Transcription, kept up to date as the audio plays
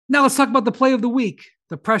Now let's talk about the play of the week.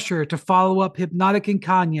 The pressure to follow up Hypnotic and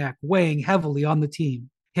Cognac weighing heavily on the team.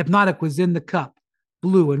 Hypnotic was in the cup,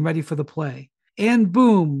 blue and ready for the play. And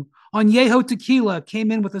boom, Añejo Tequila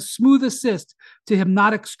came in with a smooth assist to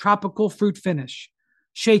Hypnotic's tropical fruit finish.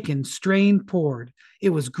 Shaken, strained, poured. It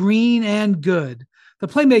was green and good. The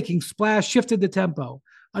playmaking splash shifted the tempo.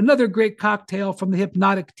 Another great cocktail from the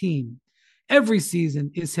Hypnotic team. Every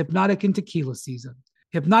season is Hypnotic and Tequila season.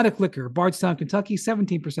 Hypnotic Liquor, Bardstown, Kentucky,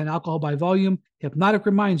 17% alcohol by volume. Hypnotic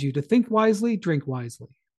reminds you to think wisely, drink wisely.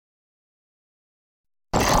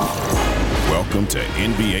 Welcome to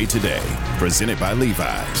NBA Today, presented by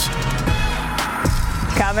Levi's.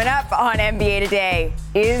 Coming up on NBA Today,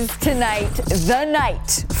 is tonight the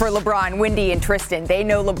night for LeBron, Wendy, and Tristan? They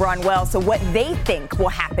know LeBron well, so what they think will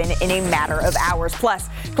happen in a matter of hours. Plus,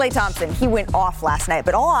 Klay Thompson, he went off last night,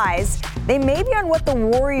 but all eyes, they may be on what the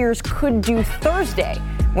Warriors could do Thursday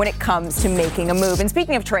when it comes to making a move. And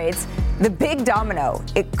speaking of trades, the big domino,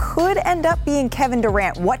 it could end up being Kevin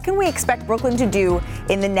Durant. What can we expect Brooklyn to do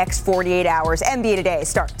in the next 48 hours? NBA Today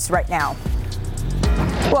starts right now.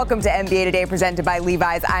 Welcome to NBA Today, presented by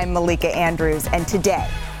Levi's. I'm Malika Andrews, and today,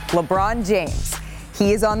 LeBron James,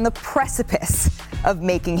 he is on the precipice of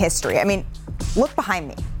making history. I mean, look behind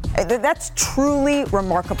me. That's truly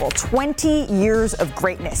remarkable. 20 years of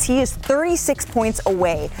greatness. He is 36 points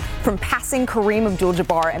away from passing Kareem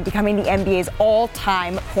Abdul-Jabbar and becoming the NBA's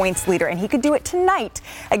all-time points leader. And he could do it tonight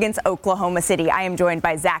against Oklahoma City. I am joined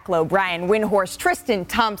by Zach Lowe, Brian Windhorst, Tristan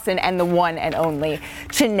Thompson, and the one and only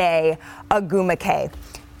Chiney Ogwumike.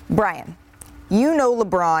 Brian, you know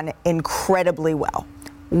LeBron incredibly well.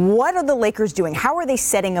 What are the Lakers doing? How are they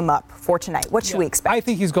setting him up for tonight? What should we expect? I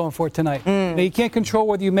think he's going for it tonight. Now, you can't control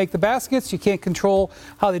whether you make the baskets. You can't control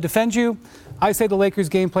how they defend you. I say the Lakers'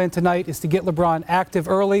 game plan tonight is to get LeBron active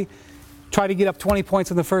early, try to get up 20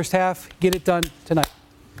 points in the first half, get it done tonight.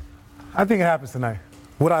 I think it happens tonight.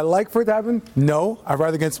 Would I like for it to happen? No. I'd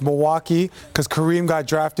rather against Milwaukee because Kareem got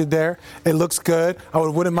drafted there. It looks good.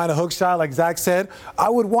 Wouldn't mind a hook shot, like Zach said. I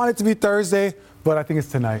would want it to be Thursday, but I think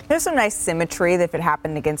it's tonight. There's some nice symmetry that if it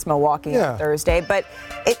happened against Milwaukee on Thursday, but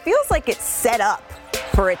it feels like it's set up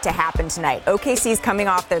for it to happen tonight. OKC's coming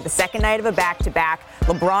off the second night of a back-to-back.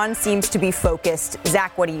 LeBron seems to be focused.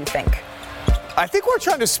 Zach, what do you think? I think we're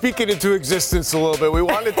trying to speak it into existence a little bit. We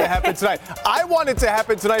want it to happen tonight. I want it to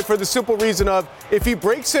happen tonight for the simple reason of if he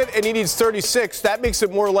breaks it and he needs 36, that makes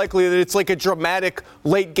it more likely that it's like a dramatic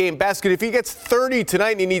late game basket. If he gets 30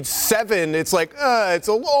 tonight and he needs 7, it's like, it's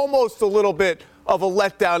almost a little bit of a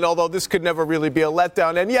letdown, although this could never really be a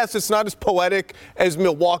letdown. And yes, it's not as poetic as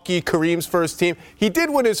Milwaukee, Kareem's first team. He did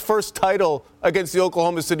win his first title against the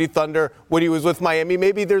Oklahoma City Thunder when he was with Miami.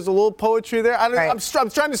 Maybe there's a little poetry there. I'm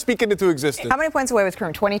trying to speak it into existence. How many points away was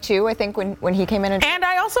Kareem? 22, I think, when he came in. And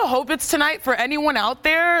I also hope it's tonight for anyone out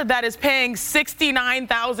there that is paying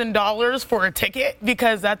 $69,000 for a ticket,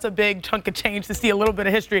 because that's a big chunk of change to see a little bit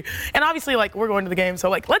of history. And obviously, we're going to the game,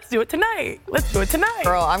 so, let's do it tonight. Let's do it tonight.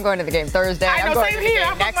 Girl, I'm going to the game Thursday. I'm going to the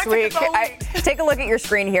game next week. Take a look at your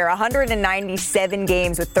screen here. 197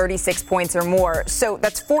 games with 36 points or more. So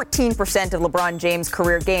that's 14% of LeBron James'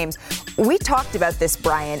 career games. We talked about this,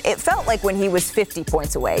 Brian. It felt like when he was 50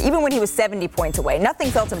 points away, even when he was 70 points away,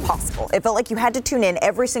 nothing felt impossible. It felt like you had to tune in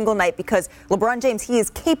every single night because LeBron James, he is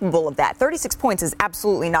capable of that. 36 points is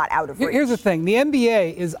absolutely not out of reach. Here's the thing. The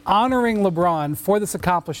NBA is honoring LeBron for this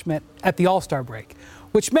accomplishment at the All-Star break,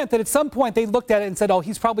 which meant that at some point they looked at it and said,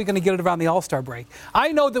 he's probably going to get it around the All-Star break.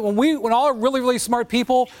 I know that when all really, really smart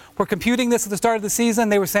people were computing this at the start of the season,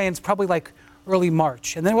 they were saying it's probably early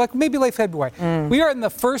March. And then we're maybe late February. We are in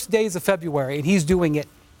the first days of February, and he's doing it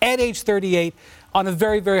at age 38 on a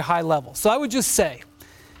very, very high level. So I would just say,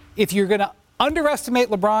 if you're going to underestimate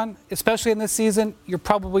LeBron, especially in this season, you're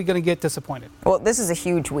probably going to get disappointed. Well, this is a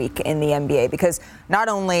huge week in the NBA because not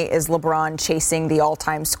only is LeBron chasing the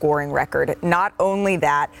all-time scoring record, not only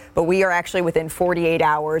that, but we are actually within 48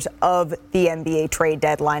 hours of the NBA trade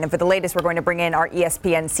deadline. And for the latest, we're going to bring in our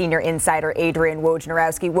ESPN senior insider, Adrian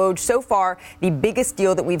Wojnarowski. Woj, so far, the biggest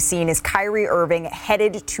deal that we've seen is Kyrie Irving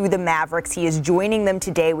headed to the Mavericks. He is joining them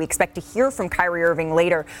today. We expect to hear from Kyrie Irving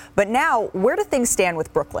later. But now, where do things stand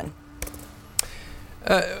with Brooklyn?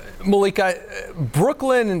 Malika,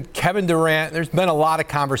 Brooklyn and Kevin Durant, there's been a lot of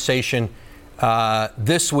conversation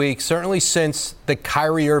this week, certainly since the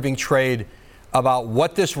Kyrie Irving trade, about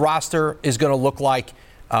what this roster is going to look like,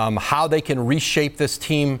 how they can reshape this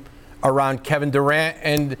team around Kevin Durant,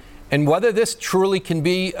 and whether this truly can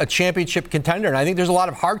be a championship contender. And I think there's a lot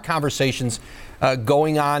of hard conversations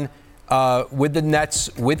going on with the Nets,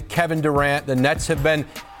 with Kevin Durant. The Nets have been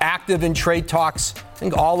active in trade talks, I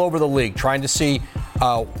think, all over the league, trying to see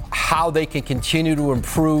how they can continue to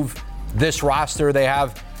improve this roster. They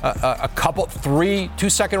have two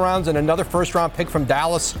second rounds and another first round pick from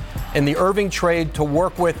Dallas in the Irving trade to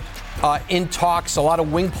work with in talks. A lot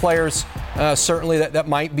of wing players certainly that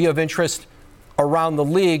might be of interest around the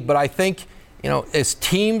league. But I think, as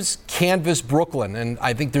teams canvass Brooklyn, and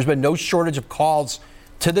I think there's been no shortage of calls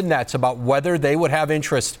to the Nets about whether they would have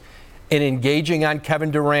interest in engaging on Kevin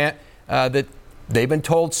Durant, that they've been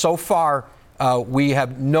told so far, we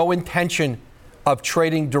have no intention of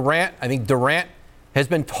trading Durant. I think Durant has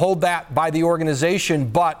been told that by the organization.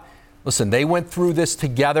 But listen, they went through this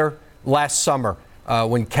together last summer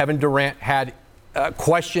when Kevin Durant had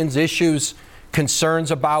questions, issues,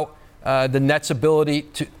 concerns about the Nets' ability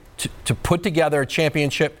to put together a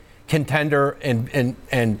championship contender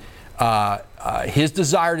and his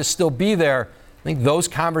desire to still be there. I think those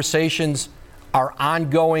conversations are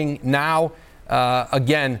ongoing now.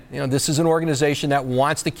 Again, this is an organization that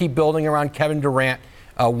wants to keep building around Kevin Durant,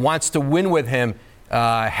 wants to win with him,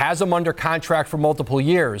 has him under contract for multiple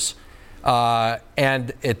years,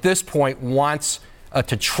 and at this point wants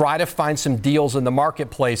to try to find some deals in the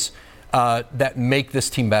marketplace that make this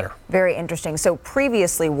team better. Very interesting. So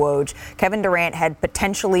previously, Woj, Kevin Durant had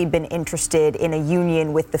potentially been interested in a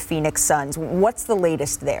union with the Phoenix Suns. What's the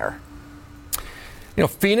latest there?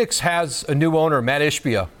 Phoenix has a new owner, Matt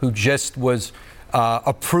Ishbia, who just was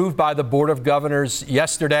approved by the Board of Governors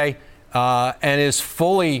yesterday and is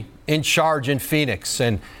fully in charge in Phoenix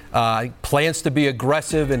and plans to be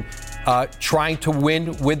aggressive and trying to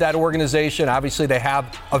win with that organization. Obviously, they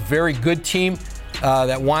have a very good team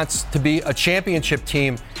that wants to be a championship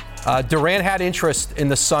team. Durant had interest in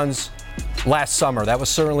the Suns last summer. That was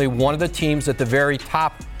certainly one of the teams at the very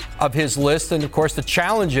top of his list. And, of course, the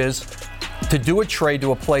challenge is to do a trade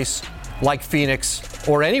to a place like Phoenix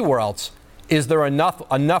or anywhere else. Is there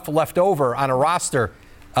enough left over on a roster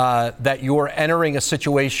that you're entering a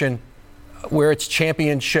situation where it's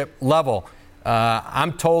championship level?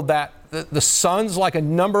 I'm told that the Suns, like a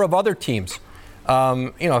number of other teams,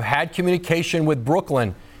 had communication with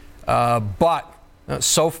Brooklyn, but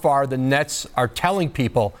so far the Nets are telling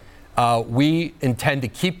people we intend to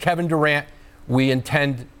keep Kevin Durant. We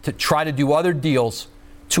intend to try to do other deals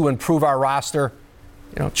to improve our roster.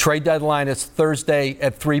 Trade deadline is Thursday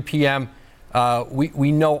at 3 p.m.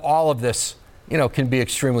 We know all of this, can be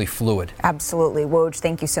extremely fluid. Absolutely. Woj,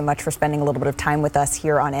 thank you so much for spending a little bit of time with us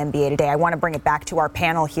here on NBA Today. I want to bring it back to our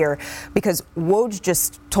panel here because Woj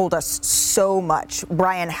just told us so much.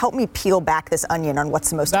 Brian, help me peel back this onion on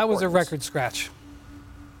what's the most important. That was a record scratch.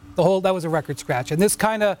 That was a record scratch. And this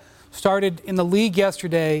kind of started in the league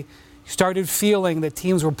yesterday. You started feeling that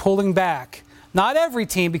teams were pulling back. Not every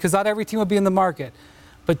team, because not every team would be in the market,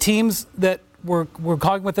 but teams that were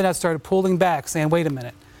calling with the Nets started pulling back, saying, wait a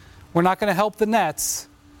minute, we're not going to help the Nets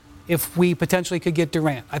if we potentially could get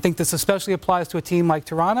Durant. I think this especially applies to a team like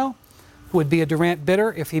Toronto, who would be a Durant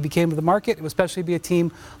bidder if he became to the market. It would especially be a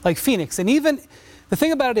team like Phoenix. And even the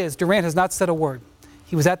thing about it is Durant has not said a word.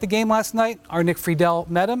 He was at the game last night. Our Nick Friedel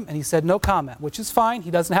met him, and he said no comment, which is fine.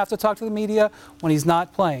 He doesn't have to talk to the media when he's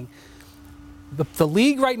not playing. The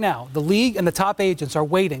league right now, the league and the top agents are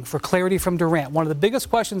waiting for clarity from Durant. One of the biggest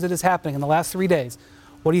questions that is happening in the last 3 days,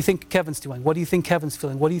 what do you think Kevin's doing? What do you think Kevin's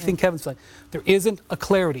feeling? What do you think Kevin's feeling? There isn't a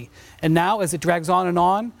clarity. And now as it drags on and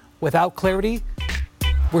on without clarity,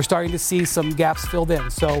 we're starting to see some gaps filled in.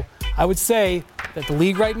 So I would say that the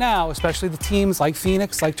league right now, especially the teams like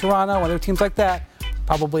Phoenix, like Toronto, other teams like that,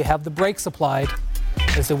 probably have the brakes applied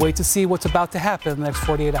as they wait to see what's about to happen in the next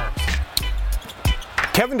 48 hours.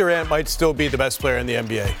 Kevin Durant might still be the best player in the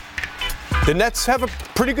NBA. The Nets have a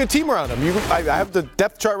pretty good team around him. I have the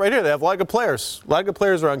depth chart right here. They have a lot of good players. A lot of good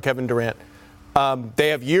players around Kevin Durant. They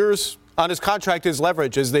have years on his contract, his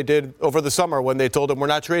leverage, as they did over the summer when they told him, we're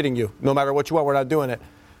not trading you. No matter what you want, we're not doing it.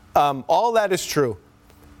 All that is true.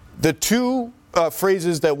 The two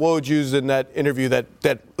phrases that Woj used in that interview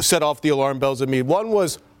that set off the alarm bells in me, one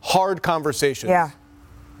was hard conversations. Yeah.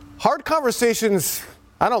 Hard conversations,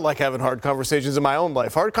 I don't like having hard conversations in my own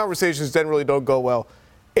life. Hard conversations generally don't go well.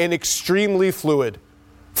 And extremely fluid.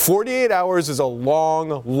 48 hours is a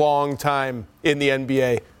long, long time in the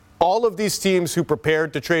NBA. All of these teams who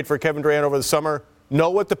prepared to trade for Kevin Durant over the summer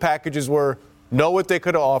know what the packages were, know what they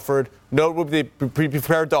could have offered, know what they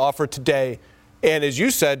prepared to offer today. And as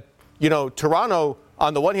you said, Toronto,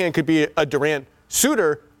 on the one hand, could be a Durant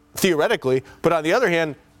suitor, theoretically, but on the other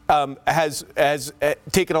hand, has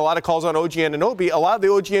taken a lot of calls on OG Anunoby. A lot of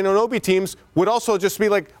the OG Anunoby teams would also just be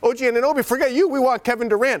like, OG Anunoby, forget you, we want Kevin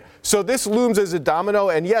Durant. So this looms as a domino,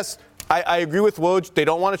 and yes, I agree with Woj. They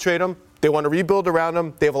don't want to trade him. They want to rebuild around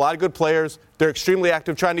him. They have a lot of good players. They're extremely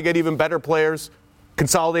active trying to get even better players.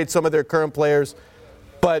 consolidate some of their current players.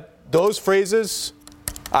 But those phrases,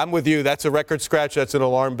 I'm with you. That's a record scratch. That's an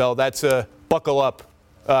alarm bell. That's a buckle up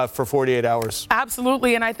for 48 hours.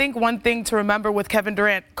 Absolutely. And I think one thing to remember with Kevin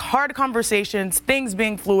Durant, hard conversations, things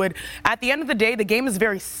being fluid, at the end of the day, the game is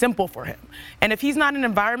very simple for him. And if he's not in an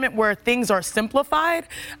environment where things are simplified,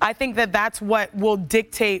 I think that that's what will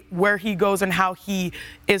dictate where he goes and how he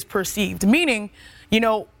is perceived. Meaning,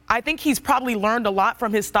 I think he's probably learned a lot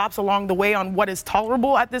from his stops along the way on what is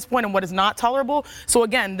tolerable at this point and what is not tolerable. So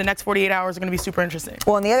again, the next 48 hours are going to be super interesting.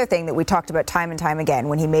 Well, and the other thing that we talked about time and time again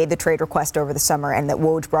when he made the trade request over the summer and that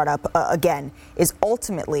Woj brought up again is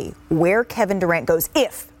ultimately where Kevin Durant goes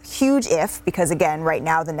huge if, because again, right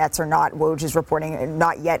now the Nets are not, Woj is reporting,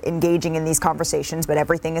 not yet engaging in these conversations, but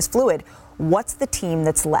everything is fluid. What's the team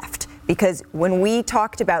that's left? Because when we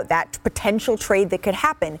talked about that potential trade that could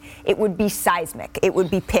happen, it would be seismic. It would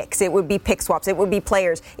be picks. It would be pick swaps. It would be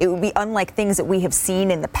players. It would be unlike things that we have seen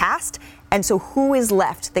in the past. And so who is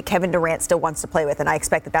left that Kevin Durant still wants to play with? And I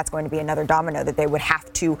expect that that's going to be another domino that they would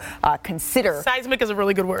have to consider. Seismic is a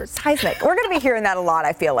really good word. Seismic. We're going to be hearing that a lot,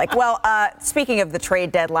 I feel like. Well, speaking of the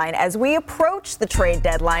trade deadline, as we approach the trade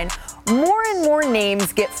deadline, more and more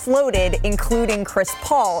names get floated, including Chris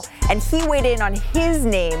Paul. And he weighed in on his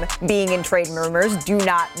name being in trade rumors. Do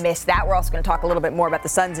not miss that. We're also going to talk a little bit more about the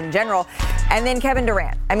Suns in general. And then Kevin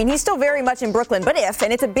Durant. I mean, he's still very much in Brooklyn, but if,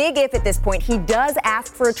 and it's a big if at this point, he does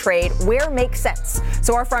ask for a trade where makes sense.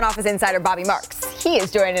 So our front office insider, Bobby Marks, he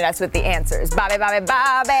is joining us with the answers. Bobby.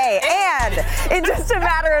 And in just a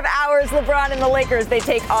matter of hours, LeBron and the Lakers, they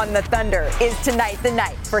take on the Thunder. Is tonight the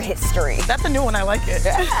night for history? That's a new one. I like it.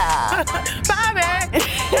 Yeah. Bobby.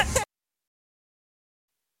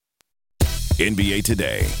 NBA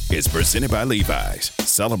Today is presented by Levi's,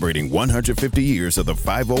 celebrating 150 years of the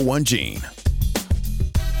 501 gene.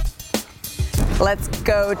 Let's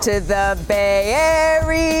go to the Bay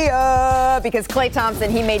Area because Klay Thompson,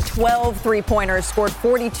 he made 12 three-pointers, scored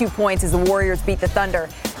 42 points as the Warriors beat the Thunder.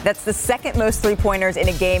 That's the second most three-pointers in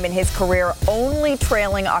a game in his career, only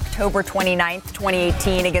trailing October 29th,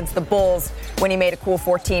 2018 against the Bulls when he made a cool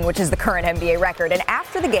 14, which is the current NBA record. And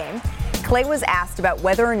after the game, Klay was asked about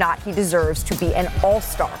whether or not he deserves to be an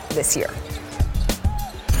all-star this year.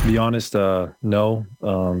 To be honest, no.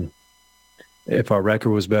 If our record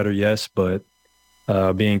was better, yes, but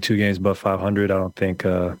being 2 games above 500, I don't think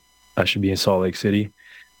I should be in Salt Lake City.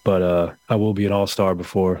 But I will be an all-star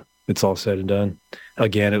before it's all said and done,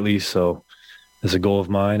 again at least. So it's a goal of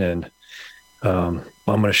mine, and I'm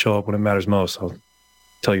going to show up when it matters most. I'll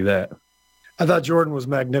tell you that. I thought Jordan was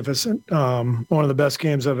magnificent. One of the best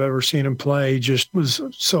games I've ever seen him play. He just was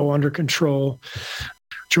so under control.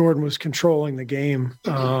 Jordan was controlling the game,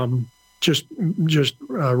 just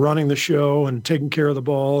running the show and taking care of the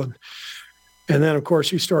ball. And then, of course,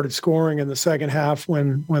 he started scoring in the second half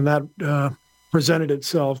when that presented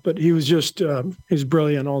itself. But he was he was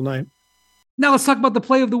brilliant all night. Now let's talk about the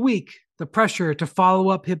play of the week. The pressure to follow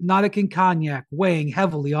up Hypnotic and Cognac weighing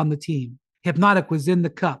heavily on the team. Hypnotic was in the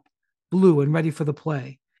cup, blue and ready for the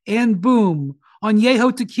play. And boom,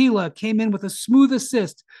 Añejo Tequila came in with a smooth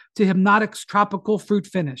assist to Hypnotic's tropical fruit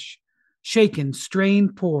finish. Shaken,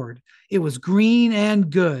 strained, poured. It was green and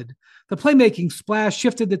good. The playmaking splash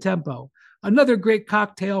shifted the tempo. Another great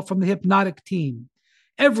cocktail from the Hypnotic team.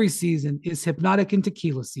 Every season is Hypnotic and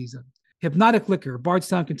Tequila season. Hypnotic Liquor,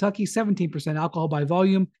 Bardstown, Kentucky, 17% alcohol by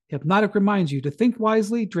volume. Hypnotic reminds you to think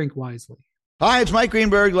wisely, drink wisely. Hi, it's Mike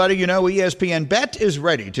Greenberg letting you know ESPN Bet is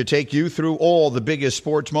ready to take you through all the biggest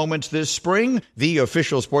sports moments this spring. The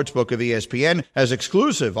official sportsbook of ESPN has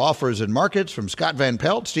exclusive offers and markets from Scott Van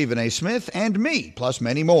Pelt, Stephen A. Smith, and me, plus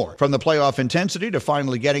many more. From the playoff intensity to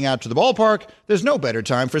finally getting out to the ballpark, there's no better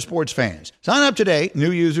time for sports fans. Sign up today.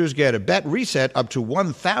 New users get a bet reset up to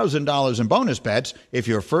 $1,000 in bonus bets if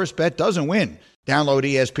your first bet doesn't win. Download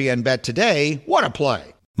ESPN Bet today. What a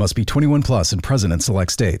play. Must be 21 plus and present in select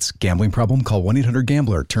states. Gambling problem? Call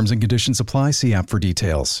 1-800-GAMBLER. Terms and conditions apply. See app for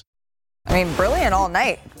details. I mean, brilliant all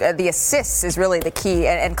night. The assists is really the key.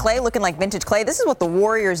 And Klay looking like vintage Klay. This is what the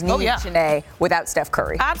Warriors need today without Steph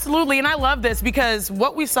Curry. Absolutely. And I love this because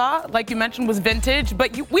what we saw, like you mentioned, was vintage.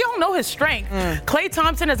 But we all know his strength. Klay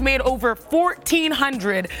Thompson has made over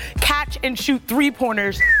 1,400 catch and shoot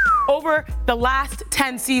three-pointers over the last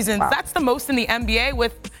 10 seasons. Wow. That's the most in the NBA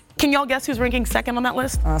with... Can y'all guess who's ranking second on that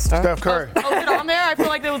list? Steph Curry. Oh, is it on there? I feel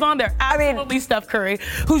like it was on there. Absolutely Steph Curry,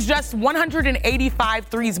 who's just 185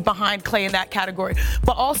 threes behind Klay in that category.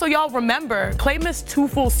 But also, y'all remember, Klay missed 2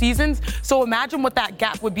 full seasons, so imagine what that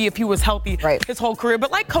gap would be if he was healthy his whole career.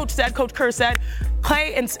 But like Coach Kerr said,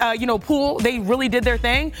 Klay and Poole, they really did their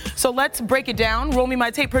thing. So let's break it down. Roll me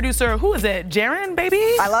my tape producer. Who is it? Jaren,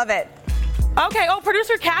 baby? I love it. Okay,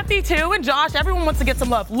 producer Kathy, too, and Josh, everyone wants to get some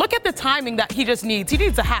love. Look at the timing that he just needs. He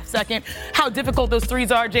needs a half second, how difficult those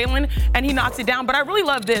threes are, Jalen, and he knocks it down. But I really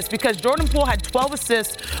love this because Jordan Poole had 12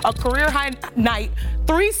 assists, a career-high night.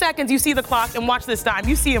 3 seconds, you see the clock, and watch this time.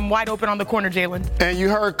 You see him wide open on the corner, Jalen. And you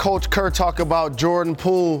heard Coach Kerr talk about Jordan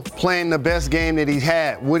Poole playing the best game that he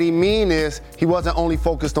had. What he mean is he wasn't only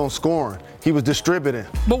focused on scoring. He was distributing.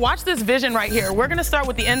 But watch this vision right here. We're going to start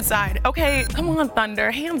with the inside. Okay, come on, Thunder.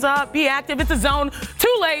 Hands up. Be active. It's a zone.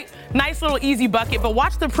 Too late. Nice little easy bucket. But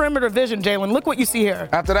watch the perimeter vision, Jalen. Look what you see here.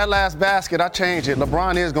 After that last basket, I changed it.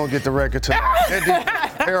 LeBron is going to get the record tonight.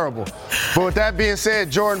 That dude, terrible. But with that being said,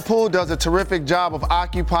 Jordan Poole does a terrific job of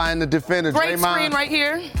occupying the defender. Great Draymond, screen right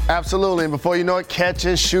here. Absolutely. And before you know it, catch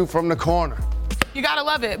and shoot from the corner. You got to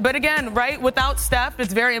love it. But again, right, without Steph,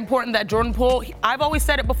 it's very important that Jordan Poole, I've always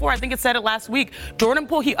said it before, I think it said it last week, Jordan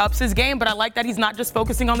Poole, he ups his game, but I like that he's not just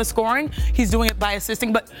focusing on the scoring, he's doing it by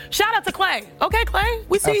assisting. But shout out to Klay. Okay, Klay,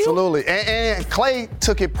 we see Absolutely. you. And Klay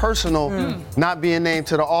took it personal not being named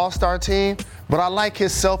to the All-Star team, but I like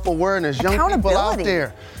his self-awareness. Young people out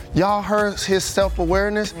there. Y'all heard his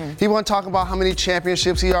self-awareness? He wasn't talking about how many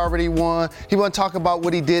championships he already won. He wasn't talking about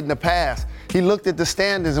what he did in the past. He looked at the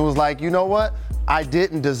standings and was like, you know what? I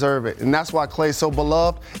didn't deserve it. And that's why Klay's so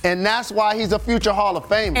beloved. And that's why he's a future Hall of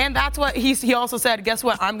Famer. And that's what he also said, guess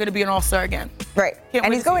what? I'm going to be an All-Star again. Right.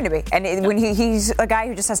 And he's going to be. And when he's a guy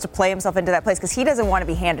who just has to play himself into that place because he doesn't want to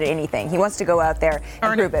be handed anything. He wants to go out there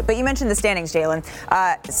and prove it. But you mentioned the standings, Jalen.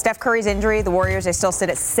 Steph Curry's injury, the Warriors, they still sit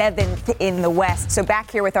at 7th in the West. So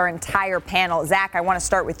back here with our entire panel. Zach, I want to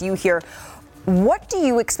start with you here. What do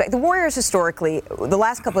you expect? The Warriors historically, the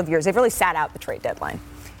last couple of years, they've really sat out the trade deadline.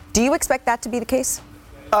 Do you expect that to be the case?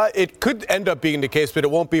 It could end up being the case, but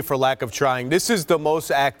it won't be for lack of trying. This is the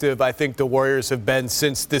most active I think the Warriors have been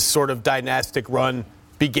since this sort of dynastic run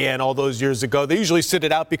began all those years ago. They usually sit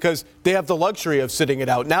it out because they have the luxury of sitting it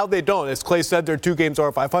out. Now they don't. As Klay said, they're 2 games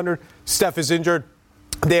over 500. Steph is injured.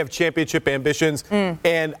 They have championship ambitions.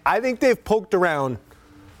 And I think they've poked around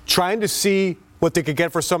trying to see what they could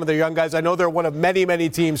get for some of their young guys. I know they're one of many, many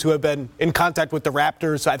teams who have been in contact with the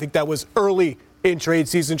Raptors. I think that was early in trade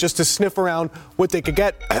season just to sniff around what they could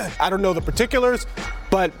get. I don't know the particulars,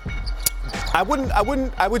 but I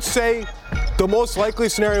would say the most likely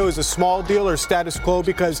scenario is a small deal or status quo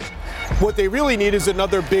because what they really need is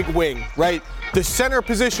another big wing, right? The center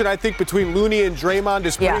position, I think, between Looney and Draymond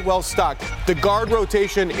is pretty well stocked. The guard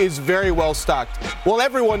rotation is very well stocked. Well,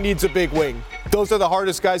 everyone needs a big wing. Those are the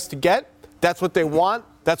hardest guys to get. That's what they want.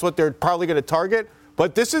 That's what they're probably going to target.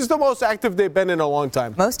 But this is the most active they've been in a long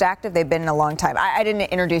time. Most active they've been in a long time. I didn't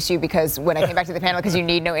introduce you because when I came back to the panel, because you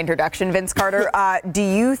need no introduction, Vince Carter. Do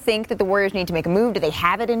you think that the Warriors need to make a move? Do they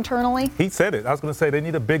have it internally? He said it. I was going to say they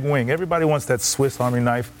need a big wing. Everybody wants that Swiss Army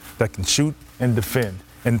knife that can shoot and defend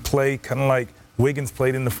and play kind of like Wiggins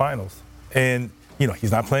played in the finals. And,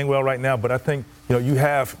 he's not playing well right now, but I think, you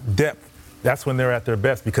have depth. That's when they're at their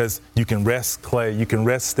best because you can rest Klay, you can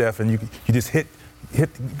rest Steph, and you just hit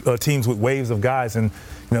teams with waves of guys. And,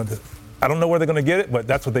 I don't know where they're going to get it, but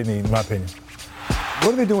that's what they need, in my opinion.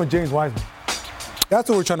 What are they doing with James Wiseman? That's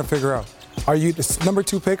what we're trying to figure out. Are you the number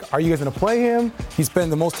 2 pick? Are you guys going to play him? He's spending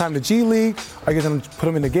the most time in the G League. Are you going to put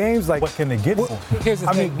him in the games? Like, what can they get for him? Here's the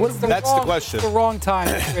thing. That's the question. It's the wrong time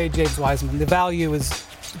to trade James Wiseman. The value is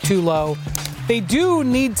too low. They do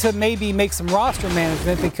need to maybe make some roster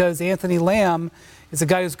management because Anthony Lamb is a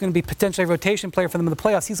guy who's going to be potentially a rotation player for them in the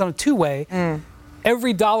playoffs. He's on a 2-way.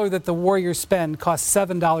 Every dollar that the Warriors spend costs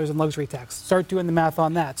 $7 in luxury tax. Start doing the math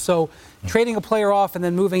on that. So trading a player off and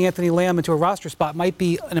then moving Anthony Lamb into a roster spot might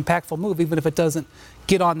be an impactful move, even if it doesn't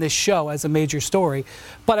get on this show as a major story.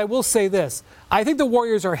 But I will say this. I think the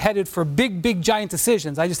Warriors are headed for big, giant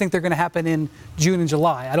decisions. I just think they're going to happen in June and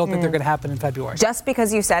July. I don't think they're going to happen in February. Just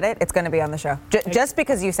because you said it, it's going to be on the show. Just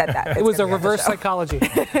because you said that. It was a reverse psychology.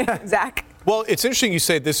 Zach? Well, it's interesting you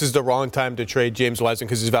say this is the wrong time to trade James Wiseman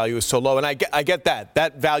because his value is so low. And I get that.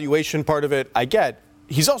 That valuation part of it, I get.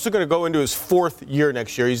 He's also going to go into his 4th year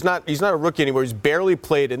next year. He's not a rookie anymore. He's barely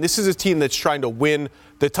played. And this is a team that's trying to win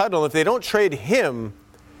the title. And if they don't trade him,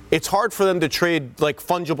 it's hard for them to trade like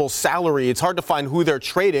fungible salary. It's hard to find who they're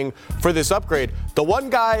trading for this upgrade. The one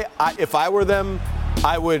guy, if I were them,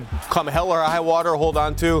 I would come hell or high water hold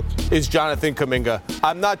on to is Jonathan Kuminga.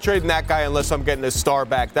 I'm not trading that guy unless I'm getting a star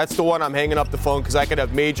back. That's the one I'm hanging up the phone because I could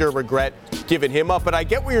have major regret giving him up. But I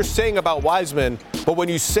get what you're saying about Wiseman. But when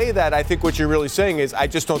you say that, I think what you're really saying is I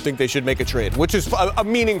just don't think they should make a trade, which is a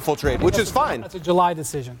meaningful trade, which is fine. That's a July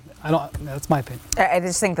decision. That's my opinion. I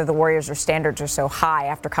just think that the Warriors' standards are so high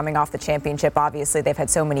after coming off the championship. Obviously, they've had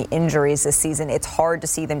so many injuries this season. It's hard to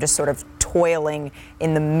see them just sort of toiling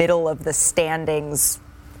in the middle of the standings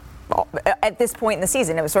at this point in the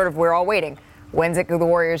season. It was sort of, we're all waiting. When's the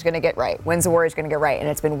Warriors going to get right? When's the Warriors going to get right? And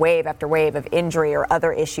it's been wave after wave of injury or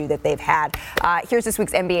other issue that they've had. Here's this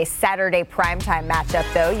week's NBA Saturday primetime matchup,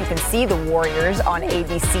 though. You can see the Warriors on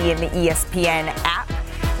ABC and the ESPN app.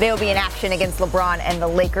 They'll be in action against LeBron and the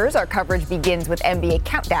Lakers. Our coverage begins with NBA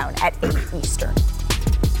Countdown at 8 Eastern.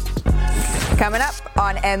 Coming up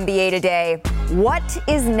on NBA Today, what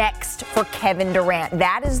is next for Kevin Durant?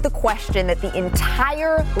 That is the question that the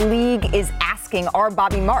entire league is asking. Our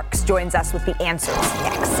Bobby Marks joins us with the answers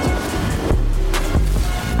next.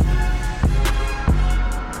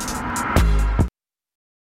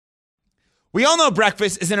 We all know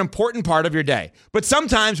breakfast is an important part of your day, but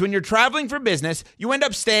sometimes when you're traveling for business, you end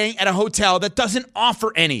up staying at a hotel that doesn't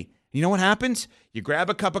offer any. You know what happens? You grab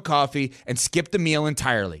a cup of coffee and skip the meal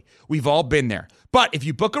entirely. We've all been there. But if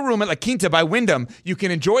you book a room at La Quinta by Wyndham, you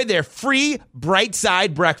can enjoy their free Bright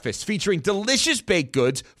Side breakfast featuring delicious baked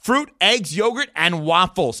goods, fruit, eggs, yogurt, and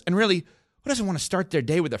waffles. And really, who doesn't want to start their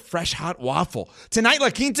day with a fresh, hot waffle? Tonight, La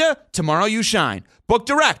Quinta, tomorrow you shine. Book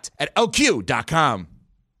direct at LQ.com.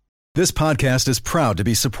 This podcast is proud to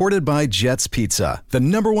be supported by Jets Pizza, the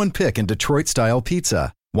 #1 pick in Detroit-style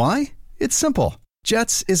pizza. Why? It's simple.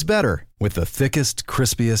 Jets is better. With the thickest,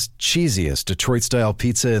 crispiest, cheesiest Detroit-style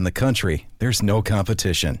pizza in the country, there's no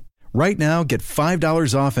competition. Right now, get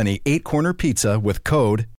 $5 off any 8-corner pizza with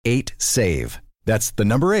code 8SAVE. That's the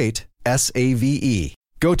number 8, SAVE.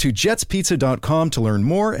 Go to jetspizza.com to learn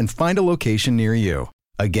more and find a location near you.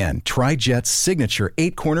 Again, try Jet's signature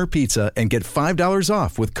 8-corner pizza and get $5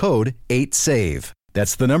 off with code 8SAVE.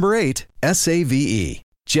 That's the number 8, SAVE.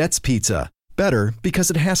 Jet's Pizza. Better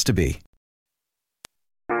because it has to be.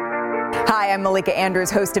 Hi, I'm Malika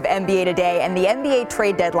Andrews, host of NBA Today, and the NBA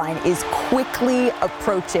trade deadline is quickly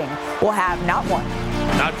approaching. We'll have not 1,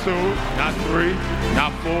 not 2, not 3,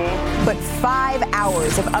 not 4, but 5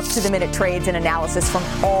 hours of up-to-the-minute trades and analysis from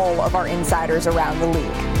all of our insiders around the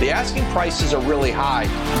league. The asking prices are really high.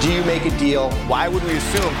 Do you make a deal? Why would we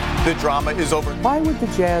assume the drama is over? Why would the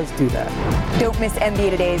Jazz do that? Don't miss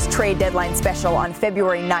NBA Today's trade deadline special on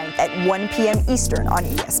February 9th at 1 p.m. Eastern on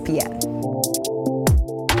ESPN.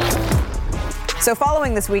 So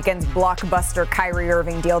following this weekend's blockbuster Kyrie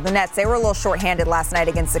Irving deal, the Nets, they were a little shorthanded last night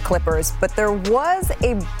against the Clippers, but there was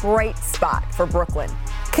a bright spot for Brooklyn.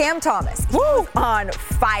 Cam Thomas, he was on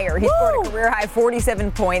fire. He scored a career-high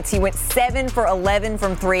 47 points. He went 7 for 11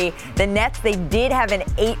 from 3. The Nets, they did have an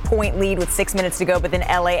 8-point lead with 6 minutes to go, but then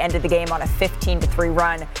LA ended the game on a 15-3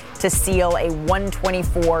 run to seal a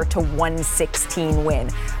 124-116 win.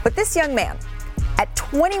 But this young man, at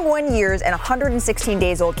 21 years and 116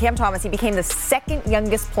 days old, Cam Thomas, he became the second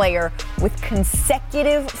youngest player with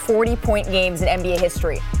consecutive 40-point games in NBA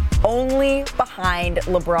history, only behind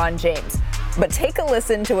LeBron James. But take a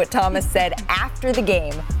listen to what Thomas said after the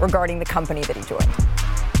game regarding the company that he joined.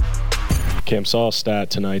 Cam, saw a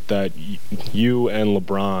stat tonight that you and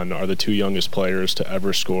LeBron are the 2 youngest players to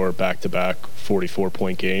ever score back-to-back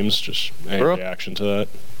 44-point games. Just any reaction to that?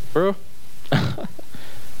 Bro? I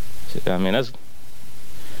mean,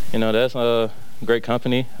 that's a great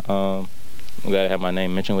company. I'm glad to have my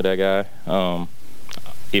name mentioned with that guy.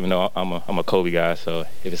 Even though I'm a Kobe guy, so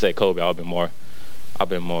if you say Kobe, I've been more,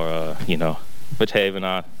 behaving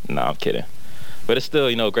on. No, I'm kidding. But it's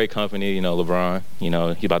still, great company. LeBron,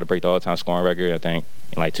 he's about to break the all-time scoring record, I think,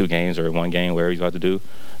 in like 2 games or 1 game, wherever he's about to do.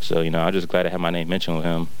 So, I'm just glad to have my name mentioned with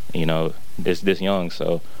him, this young.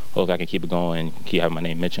 So hopefully I can keep it going and keep having my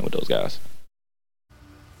name mentioned with those guys.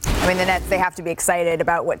 I mean, the Nets, they have to be excited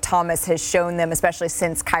about what Thomas has shown them, especially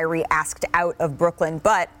since Kyrie asked out of Brooklyn.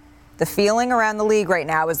 But the feeling around the league right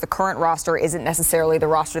now is the current roster isn't necessarily the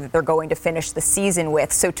roster that they're going to finish the season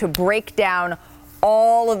with. So to break down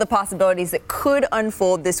all of the possibilities that could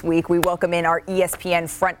unfold this week, we welcome in our ESPN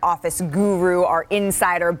front office guru, our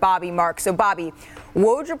insider, Bobby Marks. So, Bobby,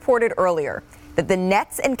 Woj reported earlier that the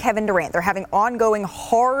Nets and Kevin Durant, they're having ongoing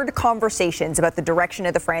hard conversations about the direction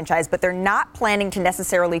of the franchise, but they're not planning to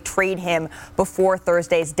necessarily trade him before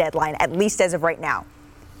Thursday's deadline, at least as of right now.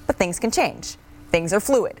 But things can change. Things are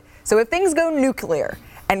fluid. So if things go nuclear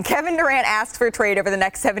and Kevin Durant asks for a trade over the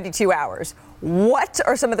next 72 hours, what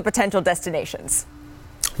are some of the potential destinations?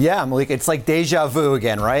 Yeah, Malika, it's like deja vu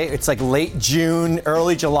again, right? It's like late June,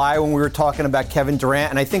 early July when we were talking about Kevin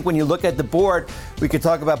Durant. And I think when you look at the board, we could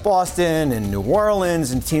talk about Boston and New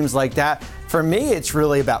Orleans and teams like that. For me, it's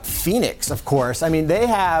really about Phoenix, of course. I mean, they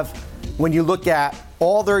have, when you look at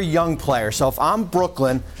all their young players. So if I'm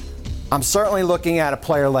Brooklyn, I'm certainly looking at a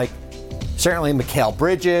player like certainly Mikal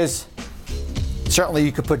Bridges. Certainly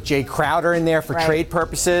you could put Jay Crowder in there for trade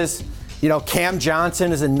purposes. Cam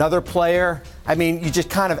Johnson is another player I mean, you just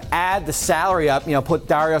kind of add the salary up, put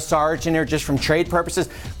Dario Saric in there just from trade purposes.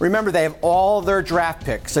 Remember, they have all their draft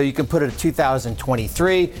picks. So you can put it at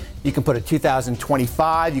 2023, you can put it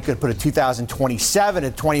 2025, you could put it 2027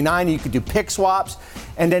 at 29, you could do pick swaps.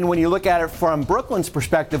 And then when you look at it from Brooklyn's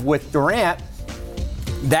perspective with Durant,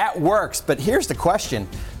 that works. But here's the question.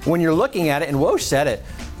 When you're looking at it, and Woj said it,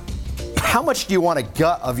 how much do you want to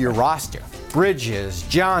gut of your roster? Bridges,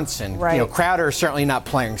 Johnson, Crowder is certainly not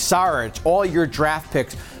playing. Saric, all your draft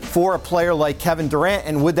picks for a player like Kevin Durant,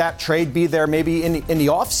 and would that trade be there maybe in the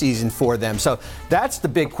offseason for them? So that's the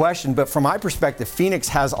big question. But from my perspective, Phoenix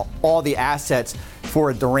has all the assets for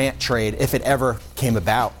a Durant trade if it ever came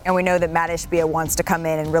about. And we know that Matt Ishbia wants to come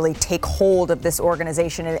in and really take hold of this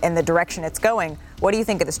organization and the direction it's going. What do you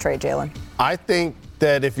think of this trade, Jalen? I think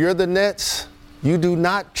that if you're the Nets, you do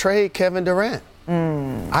not trade Kevin Durant.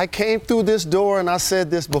 I came through this door and I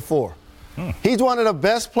said this before. He's one of the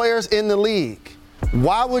best players in the league.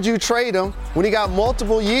 Why would you trade him when he got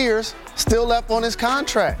multiple years still left on his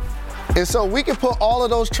contract? And so we can put all of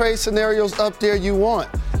those trade scenarios up there you want.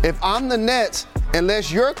 If I'm the Nets,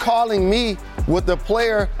 unless you're calling me with the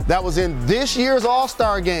player that was in this year's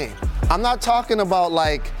All-Star game, I'm not talking about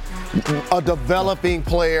like a developing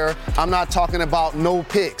player. I'm not talking about no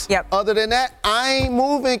picks. Other than that, I ain't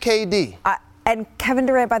moving KD. And Kevin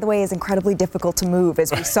Durant, by the way, is incredibly difficult to move,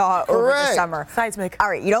 as we saw over the summer. Seismic. All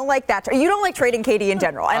right, you don't like that. You don't like trading KD in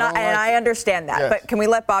general, and I understand that. But can we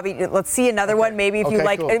let Bobby? Let's see another one. Maybe if you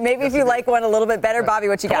like, maybe if you like one a little bit better, Bobby.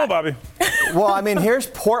 What you got? Come on, Bobby. Well, I mean, here's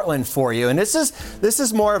Portland for you, and this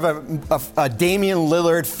is more of a Damian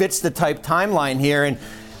Lillard fits the type timeline here, and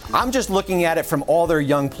I'm just looking at it from all their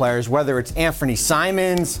young players, whether it's Anthony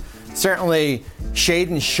Simons, certainly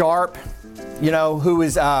Shaedon Sharpe. Who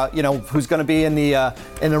is who's going to be in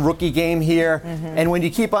the rookie game here. And when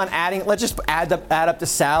you keep on adding, let's just add up the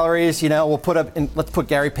salaries. Let's put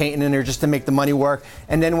Gary Payton in there just to make the money work.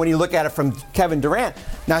 And then when you look at it from Kevin Durant,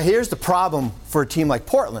 now here's the problem for a team like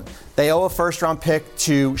Portland. They owe a first-round pick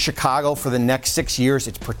to Chicago for the next 6 years.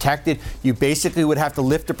 It's protected. You basically would have to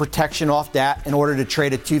lift the protection off that in order to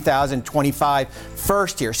trade a 2025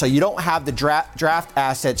 first year. So you don't have the draft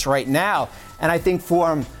assets right now. And I think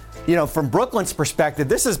from Brooklyn's perspective,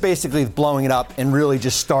 this is basically blowing it up and really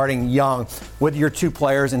just starting young with your two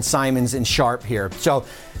players in Simons and Sharpe here. So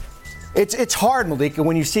it's hard, Malika,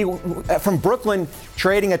 when you see from Brooklyn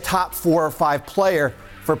trading a top 4 or 5 player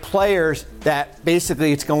for players that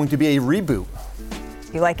basically it's going to be a reboot.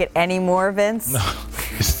 You like it any more, Vince? No,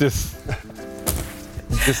 it's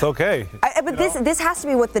just okay. But this has to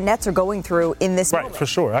be what the Nets are going through in this moment. Right, for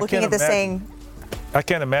sure. Looking at this saying, I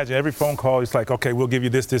can't imagine every phone call. It's like, okay, we'll give you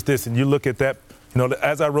this, and you look at that.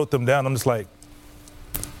 As I wrote them down, I'm just like,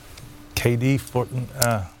 KD, Fortin.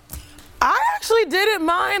 I actually didn't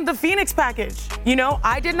mind the Phoenix package.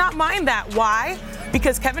 I did not mind that. Why?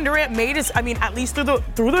 Because Kevin Durant made his, at least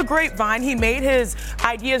through the grapevine, he made his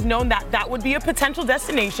ideas known that would be a potential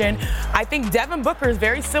destination. I think Devin Booker is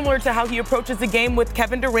very similar to how he approaches the game with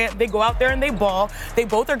Kevin Durant. They go out there and they ball. They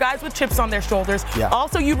both are guys with chips on their shoulders. Yeah.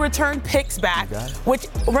 Also, you return picks back, which,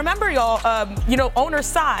 remember, y'all, owner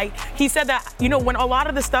Sy, he said that, when a lot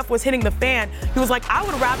of the stuff was hitting the fan, he was like, I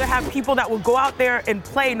would rather have people that would go out there and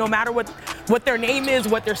play no matter what their name is,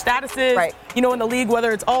 what their status is, in the league,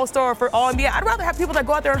 whether it's All-Star or for All-NBA. I'd rather have people that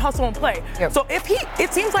go out there and hustle and play. Yep. So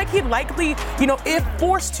it seems like he'd likely, if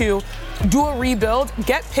forced to, do a rebuild,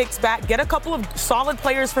 get picks back, get a couple of solid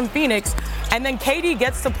players from Phoenix, and then KD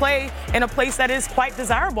gets to play in a place that is quite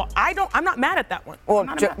desirable. I'm not mad at that one. Well,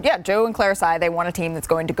 Joe and Claire Sy, they want a team that's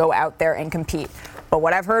going to go out there and compete. But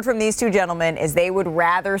what I've heard from these two gentlemen is they would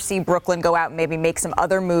rather see Brooklyn go out and maybe make some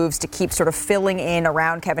other moves to keep sort of filling in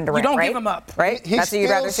around Kevin Durant. You don't give him up. Right? He's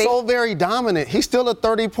still so very dominant. He's still a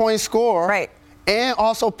 30-point scorer. Right. And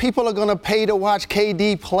also, people are going to pay to watch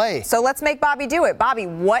KD play. So let's make Bobby do it. Bobby,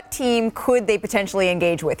 what team could they potentially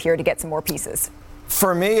engage with here to get some more pieces?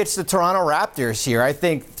 For me, it's the Toronto Raptors here. I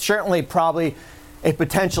think certainly probably a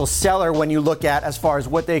potential seller when you look at as far as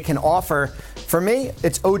what they can offer. For me,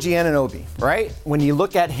 it's OG Anunoby, right? When you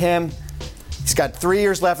look at him, he's got 3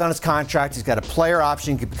 years left on his contract. He's got a player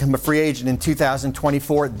option. He could become a free agent in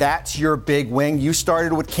 2024. That's your big wing. You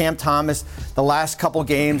started with Cam Thomas the last couple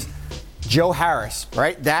games. Joe Harris,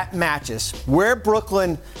 right? That matches. Where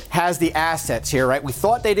Brooklyn has the assets here, right? We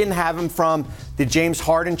thought they didn't have him from the James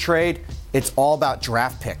Harden trade. It's all about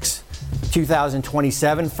draft picks.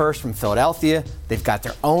 2027 first from Philadelphia. They've got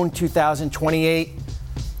their own 2028.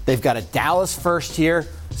 They've got a Dallas first here.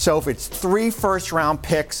 So if it's 3 first-round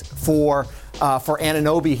picks for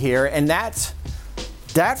Anunoby here, and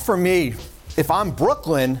that for me, if I'm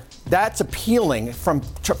Brooklyn, That's appealing from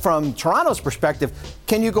Toronto's perspective.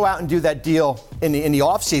 Can you go out and do that deal in the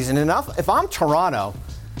offseason? And if I'm Toronto,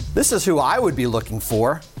 this is who I would be looking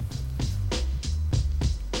for.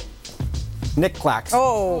 Nick Claxton.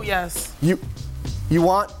 Oh, yes. You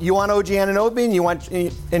want OG Anunoby and you want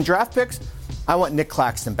in draft picks? I want Nick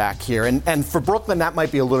Claxton back here. And for Brooklyn, that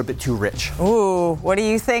might be a little bit too rich. Ooh, what do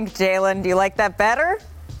you think, Jalen? Do you like that better?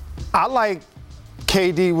 I like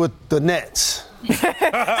KD with the Nets. So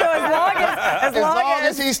as long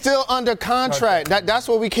as he's still under contract, that's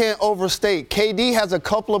what we can't overstate. KD has a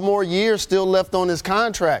couple of more years still left on his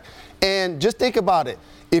contract. And just think about it.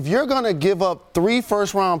 If you're going to give up 3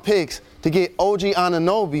 first-round picks to get OG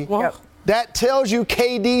Anunoby, that tells you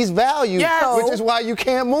KD's value, which is why you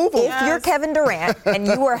can't move him. If you're Kevin Durant and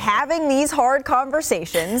you are having these hard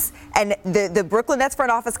conversations and the Brooklyn Nets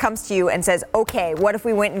front office comes to you and says, okay, what if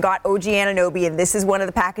we went and got OG Anunoby and this is one of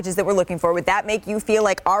the packages that we're looking for, would that make you feel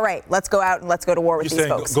like, all right, let's go out and let's go to war with these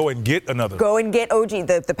folks? Go and get another. Go and get OG.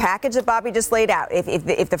 The package that Bobby just laid out.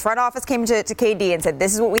 If the front office came to KD and said,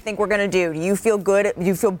 this is what we think we're going to do you feel good? Do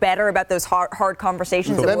you feel better about those hard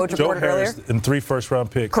conversations that Woj reported earlier? And 3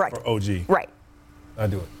 first-round picks for OG. Right. I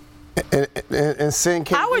do it. And send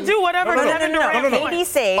KD. I would do whatever Kevin Durant. KD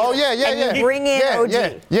says. Oh, yeah. And you bring in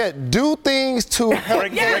OG. Yeah, do things to help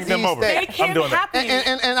bring them over. I'm doing that.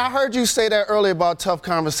 And I heard you say that earlier about tough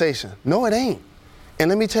conversation. No, it ain't. And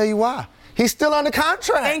let me tell you why. He's still under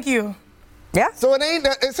contract. Thank you. Yeah. So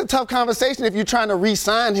it's a tough conversation if you're trying to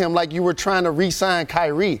re-sign him like you were trying to re-sign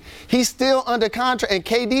Kyrie. He's still under contract, and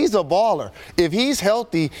KD's a baller. If he's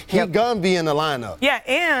healthy, he's gonna be in the lineup. Yeah,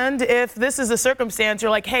 and if this is a circumstance,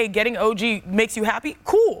 you're like, hey, getting OG makes you happy,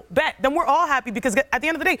 cool, bet. Then we're all happy because at the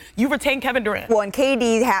end of the day, you retain Kevin Durant. Well, and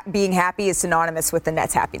KD being happy is synonymous with the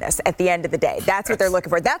Nets' happiness at the end of the day. That's what they're looking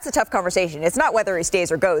for. That's a tough conversation. It's not whether he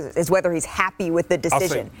stays or goes. It's whether he's happy with the decision.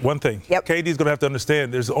 I'll say one thing. KD's going to have to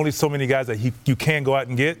understand there's only so many guys that you can go out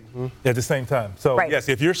and get at the same time. So, yes,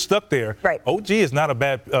 if you're stuck there, OG is not a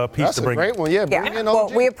bad piece to bring. That's a great one, yeah. Bring in OG. Well,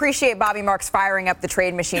 we appreciate Bobby Marks firing up the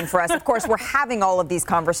trade machine for us. Of course, we're having all of these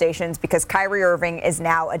conversations because Kyrie Irving is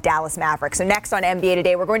now a Dallas Maverick. So next on NBA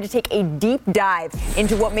Today, we're going to take a deep dive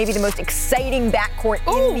into what may be the most exciting backcourt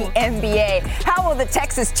in the NBA. How will the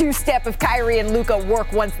Texas two-step of Kyrie and Luka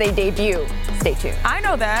work once they debut? Stay tuned. I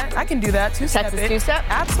know that. I can do that. Two-step. Texas two-step?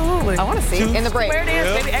 Absolutely. I want to see in the break. Square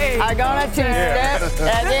dance, baby. Hey. I got a two-step.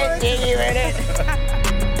 That's it. You ready?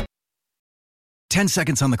 10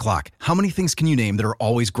 seconds on the clock. How many things can you name that are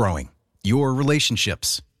always growing? Your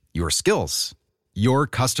relationships, your skills, your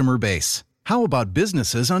customer base. How about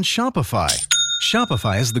businesses on Shopify?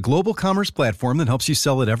 Shopify is the global commerce platform that helps you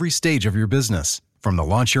sell at every stage of your business. From the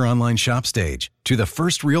launch your online shop stage, to the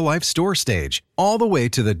first real-life store stage, all the way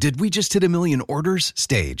to the did we just hit a million orders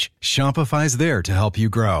stage. Shopify's there to help you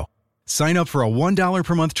grow. Sign up for a $1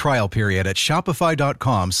 per month trial period at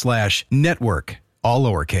shopify.com/network, all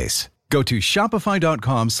lowercase. Go to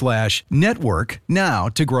shopify.com/network now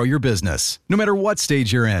to grow your business, no matter what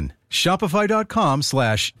stage you're in.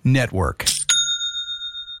 Shopify.com/network.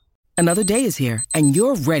 Another day is here, and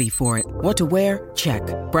you're ready for it. What to wear? Check.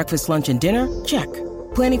 Breakfast, lunch, and dinner? Check.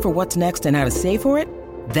 Planning for what's next and how to save for it?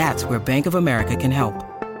 That's where Bank of America can help.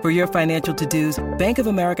 For your financial to-dos, Bank of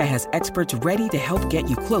America has experts ready to help get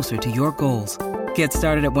you closer to your goals. Get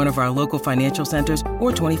started at one of our local financial centers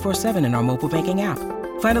or 24/7 in our mobile banking app.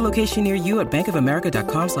 Find a location near you at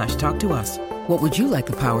bankofamerica.com/talktous. What would you like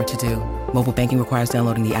the power to do? Mobile banking requires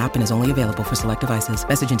downloading the app and is only available for select devices.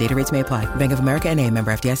 Message and data rates may apply. Bank of America N.A., member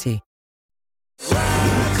FDIC.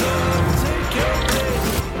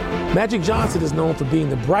 Magic Johnson is known for being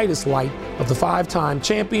the brightest light of the 5-time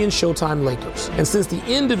champion Showtime Lakers. And since the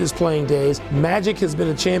end of his playing days, Magic has been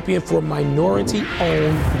a champion for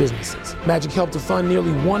minority-owned businesses. Magic helped to fund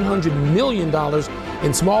nearly $100 million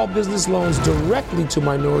in small business loans directly to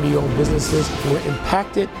minority-owned businesses who were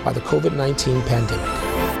impacted by the COVID-19 pandemic.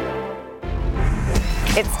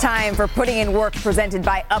 It's time for Putting in Work, presented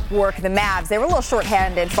by Upwork. The Mavs, they were a little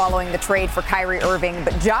shorthanded following the trade for Kyrie Irving,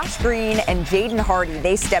 but Josh Green and Jaden Hardy,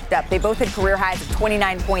 they stepped up. They both had career highs of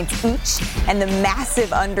 29 points each, and the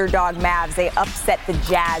massive underdog Mavs, they upset the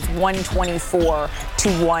Jazz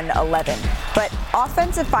 124-111. But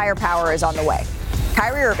offensive firepower is on the way.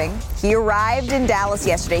 Kyrie Irving, he arrived in Dallas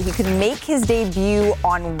yesterday. He could make his debut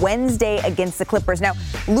on Wednesday against the Clippers. Now,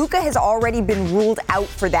 Luka has already been ruled out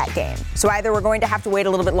for that game. So either we're going to have to wait a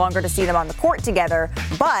little bit longer to see them on the court together,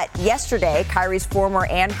 but yesterday, Kyrie's former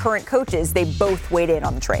and current coaches, they both weighed in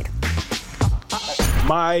on the trade.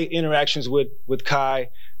 My interactions with Kai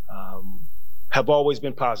have always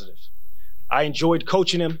been positive. I enjoyed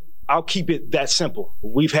coaching him. I'll keep it that simple.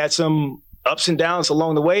 We've had some ups and downs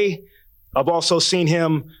along the way. I've also seen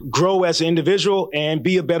him grow as an individual and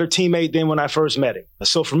be a better teammate than when I first met him.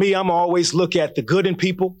 So for me, I'm always look at the good in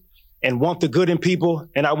people and want the good in people,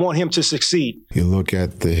 and I want him to succeed. You look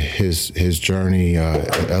at his journey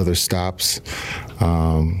at other stops,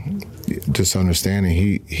 just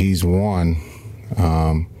understanding he's won,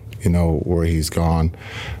 where he's gone.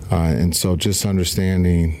 And so just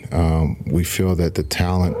understanding, we feel that the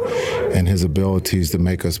talent and his abilities to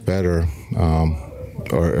make us better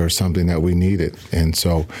or something that we needed. And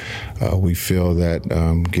so we feel that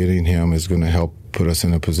getting him is going to help put us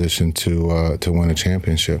in a position to win a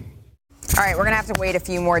championship. All right, we're going to have to wait a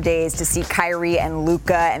few more days to see Kyrie and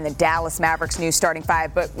Luka and the Dallas Mavericks new starting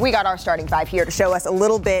five, but we got our starting five here to show us a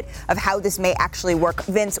little bit of how this may actually work.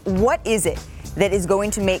 Vince, what is it that is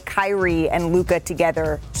going to make Kyrie and Luka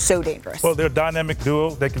together so dangerous? Well, they're a dynamic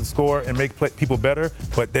duo. They can score and make people better,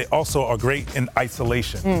 but they also are great in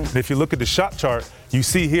isolation. And if you look at the shot chart, you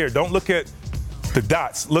see here, don't look at the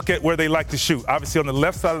dots. Look at where they like to shoot. Obviously, on the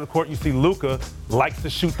left side of the court, you see Luka likes to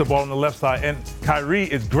shoot the ball on the left side, and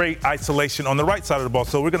Kyrie is great isolation on the right side of the ball.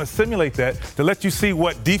 So we're going to simulate that to let you see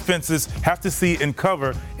what defenses have to see and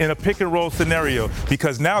cover in a pick-and-roll scenario,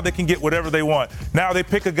 because now they can get whatever they want. Now they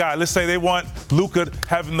pick a guy. Let's say they want Luka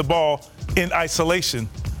having the ball in isolation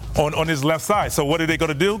on his left side. So what are they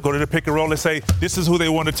going to do? Go to the pick-and-roll. Let's say this is who they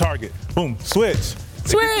want to target. Boom, switch.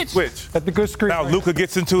 Switch. That's the good screen. Now Luka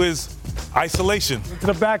gets into his isolation. Into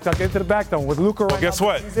the back down. With Luka right now. Well, guess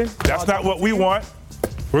what? That's not what we want.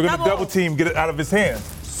 We're going to double team, get it out of his hands.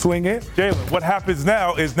 Swing it. Jalen, what happens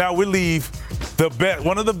now is we leave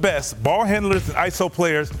one of the best ball handlers and ISO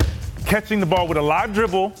players catching the ball with a live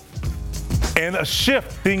dribble and a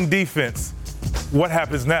shifting defense. What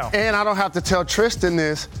happens now? And I don't have to tell Tristan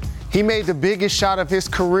this. He made the biggest shot of his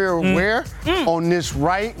career where? On this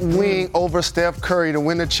right wing over Steph Curry to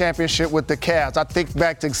win the championship with the Cavs. I think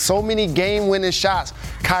back to so many game-winning shots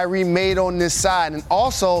Kyrie made on this side. And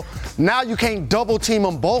also, now you can't double team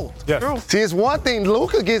them both. Yes. See, it's one thing,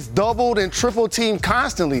 Luka gets doubled and triple teamed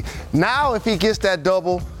constantly. Now if he gets that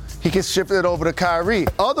double, he can shift it over to Kyrie.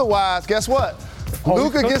 Otherwise, guess what?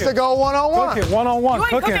 Luka gets to go one-on-one. Cooking, one-on-one.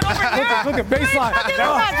 Cooking, baseline.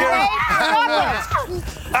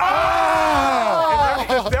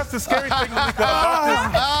 That's the scary thing about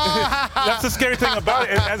this. That's the scary thing about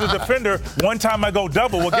it. As a defender, one time I go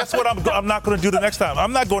double. Well, guess what I'm not going to do the next time?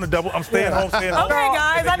 I'm not going to double. I'm staying home. Okay,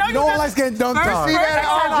 guys, I know you no one likes getting dunked on. See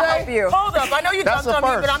that, RJ? Hold up. I know you dunked on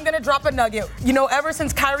me, but I'm going to drop a nugget. Ever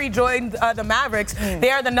since Kyrie joined the Mavericks,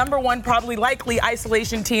 they are the number one, probably likely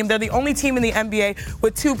isolation team. They're the only team in the NBA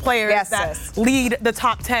with two players that lead the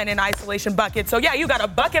top 10 in isolation buckets. So, yeah, you got a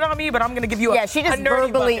bucket on me, but I'm going to give you a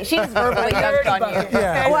nerdy bucket. She just verbally dunked on you.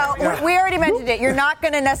 Well, we already mentioned it. You're not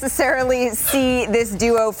going to necessarily see this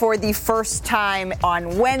duo for the first time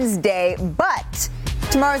on Wednesday, but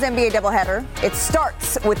tomorrow's NBA doubleheader, it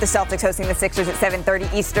starts with the Celtics hosting the Sixers at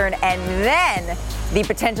 7:30 Eastern, and then the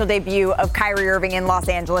potential debut of Kyrie Irving in Los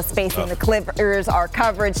Angeles facing the Clippers. Our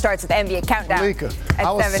coverage starts with the NBA Countdown. Malika,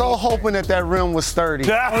 I was so hoping that rim was sturdy.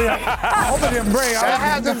 I hope it didn't break. That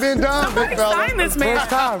hasn't been done, big fella. Sign this man. First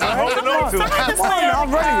time, right?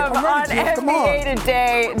 I'm ready. On NBA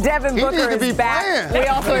Today, Devin Booker is back. We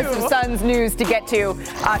also have some Suns news to get to.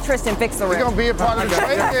 Tristan, fix the rim. We're going to be a part of the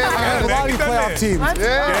trade. A lot of playoff teams.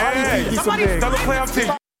 Another playoff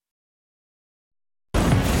team.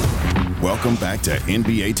 Welcome back to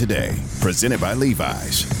NBA Today, presented by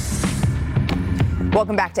Levi's.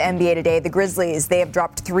 Welcome back to NBA Today. The Grizzlies, they have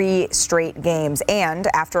dropped 3 straight games. And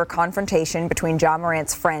after a confrontation between Ja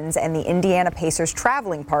Morant's friends and the Indiana Pacers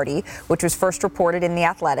traveling party, which was first reported in The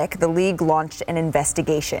Athletic, the league launched an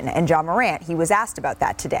investigation. And Ja Morant, he was asked about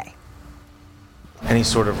that today. Any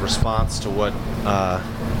sort of response to what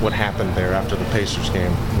happened there after the Pacers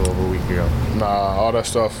game a little over a week ago? Nah, all that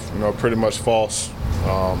stuff, pretty much false.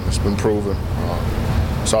 It's been proven.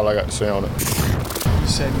 That's all I got to say on it. You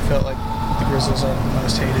said you felt like the Grizzlies are the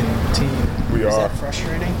most hated team. We are. Is that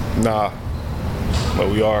frustrating? Nah, but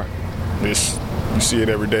we are. You see it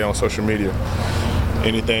every day on social media.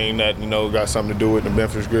 Anything that, got something to do with the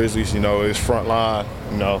Memphis Grizzlies, is front line,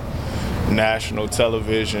 national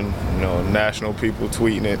television, national people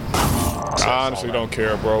tweeting it. I honestly don't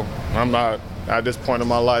care, bro. I'm not, at this point in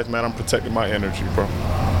my life, man, I'm protecting my energy, bro.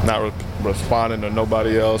 Not responding to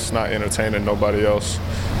nobody else, not entertaining nobody else.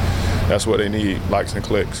 That's what they need, likes and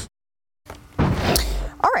clicks.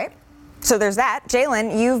 All right. So there's that.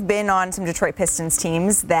 Jalen, you've been on some Detroit Pistons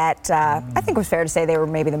teams that I think was fair to say they were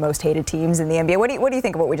maybe the most hated teams in the NBA. What do you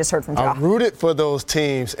think of what we just heard from Ja? I rooted for those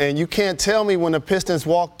teams, and you can't tell me when the Pistons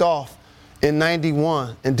walked off in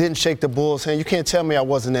 '91 and didn't shake the Bulls' hand, you can't tell me I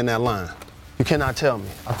wasn't in that line. You cannot tell me.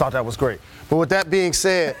 I thought that was great. But with that being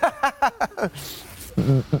said,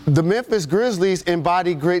 the Memphis Grizzlies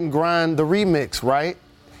embody Grit and Grind, the remix, right?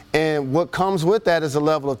 And what comes with that is a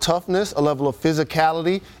level of toughness, a level of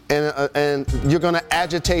physicality, and you're going to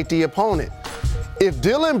agitate the opponent. If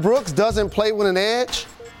Dylan Brooks doesn't play with an edge,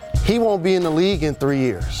 he won't be in the league in 3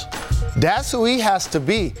 years. That's who he has to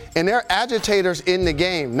be. And they're agitators in the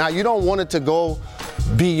game. Now, you don't want it to go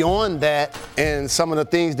beyond that and some of the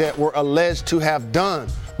things that were alleged to have done.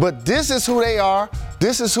 But this is who they are.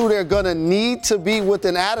 This is who they're going to need to be with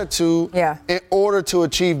an attitude in order to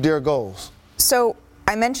achieve their goals. So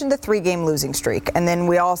I mentioned the 3-game losing streak, and then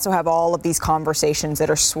we also have all of these conversations that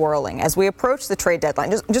are swirling as we approach the trade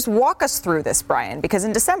deadline. Just walk us through this, Brian, because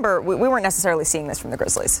in December, we weren't necessarily seeing this from the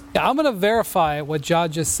Grizzlies. Yeah, I'm going to verify what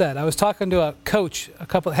John just said. I was talking to a head coach a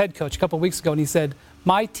couple of weeks ago, and he said,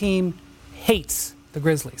 my team hates the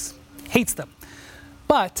Grizzlies, hates them.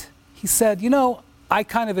 But he said, I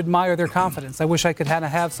kind of admire their confidence. I wish I could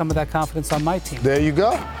have some of that confidence on my team. There you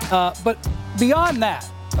go. But beyond that,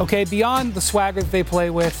 beyond the swagger that they play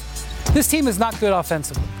with, this team is not good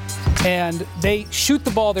offensively. And they shoot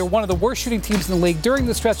the ball. They're one of the worst shooting teams in the league. During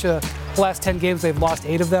the stretch of the last 10 games, they've lost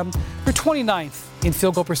 8 of them. They're 29th in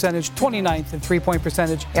field goal percentage, 29th in three-point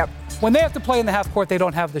percentage. Yep. When they have to play in the half court, they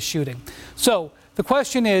don't have the shooting. So the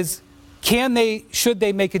question is, should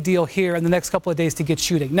they make a deal here in the next couple of days to get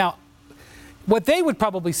shooting? Now, what they would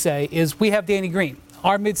probably say is, we have Danny Green.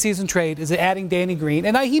 Our midseason trade is adding Danny Green.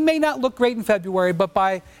 And he may not look great in February, but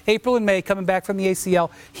by April and May, coming back from the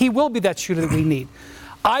ACL, he will be that shooter that we need.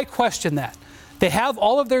 I question that. They have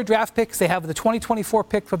all of their draft picks. They have the 2024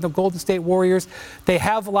 pick from the Golden State Warriors. They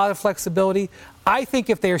have a lot of flexibility. I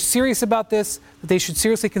think if they are serious about this, that they should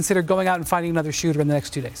seriously consider going out and finding another shooter in the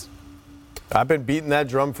next 2 days. I've been beating that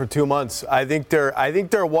drum for 2 months. I think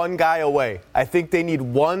they're one guy away. I think they need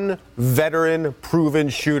one veteran, proven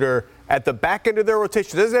shooter at the back end of their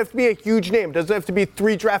rotation. It doesn't have to be a huge name. It doesn't have to be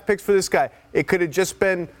 3 draft picks for this guy. It could have just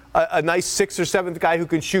been a nice 6th or 7th guy who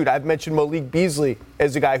can shoot. I've mentioned Malik Beasley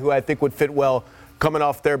as a guy who I think would fit well coming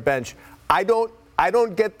off their bench. I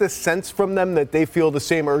don't get the sense from them that they feel the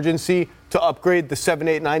same urgency to upgrade the 7,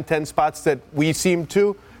 8, 9, 10 spots that we seem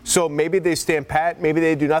to. So maybe they stand pat, maybe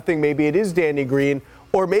they do nothing, maybe it is Danny Green,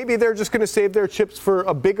 or maybe they're just going to save their chips for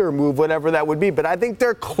a bigger move, whatever that would be. But I think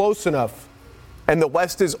they're close enough, and the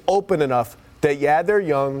West is open enough that, they're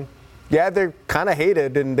young, they're kind of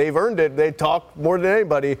hated, and they've earned it. They talk more than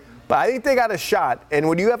anybody. But I think they got a shot. And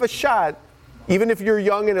when you have a shot, even if you're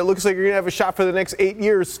young and it looks like you're going to have a shot for the next 8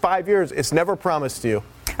 years, 5 years, it's never promised to you.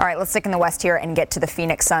 All right, let's stick in the West here and get to the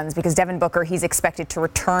Phoenix Suns, because Devin Booker, he's expected to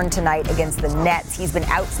return tonight against the Nets. He's been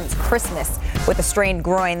out since Christmas with a strained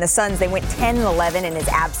groin. The Suns, they went 10-11 in his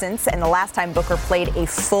absence, and the last time Booker played a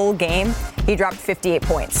full game, he dropped 58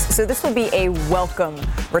 points. So this will be a welcome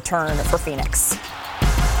return for Phoenix.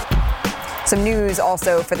 Some news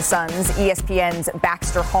also for the Suns. ESPN's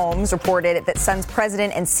Baxter Holmes reported that Suns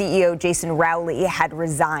president and CEO Jason Rowley had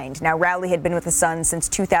resigned. Now, Rowley had been with the Suns since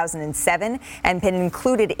 2007 and been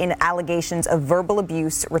included in allegations of verbal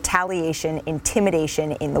abuse, retaliation,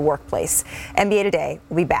 intimidation in the workplace. NBA Today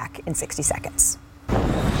will be back in 60 seconds.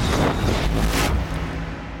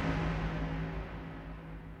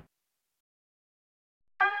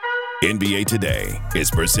 NBA Today is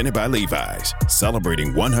presented by Levi's,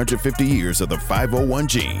 celebrating 150 years of the 501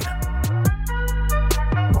 gene.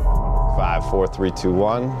 5, 4, 3, 2,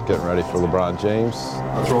 1. Getting ready for LeBron James.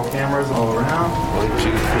 Let's roll cameras all around. 1, 2,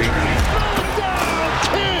 3.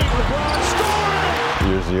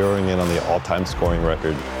 You're zeroing in on the all-time scoring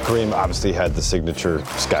record. Kareem obviously had the signature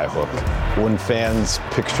skyhook. When fans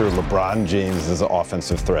picture LeBron James as an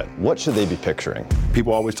offensive threat, what should they be picturing?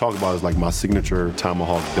 People always talk about it as like my signature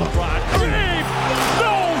tomahawk dunk. No,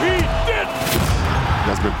 he didn't!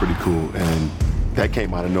 That's been pretty cool, and that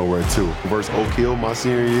came out of nowhere too. Versus Oak Hill my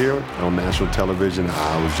senior year on national television,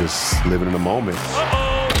 I was just living in the moment.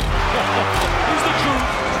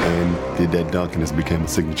 And did that dunk, and it became a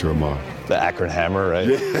signature of mine. The Akron Hammer, right?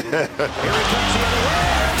 Yeah.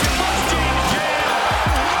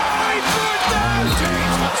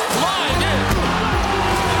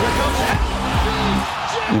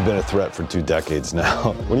 You've been a threat for 2 decades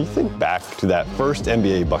now. When you think back to that first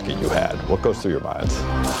NBA bucket you had, what goes through your minds?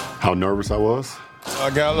 How nervous I was. I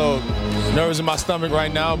got a little nerves in my stomach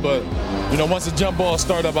right now, but, once the jump ball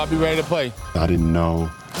start up, I'll be ready to play. I didn't know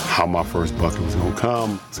how my first bucket was going to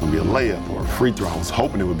come. It's going to be a layup or a free throw. I was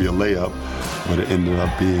hoping it would be a layup. but it ended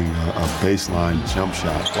up being a baseline jump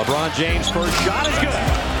shot. LeBron James' first shot is good.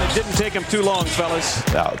 It didn't take him too long, fellas.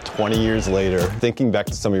 Now, 20 years later, thinking back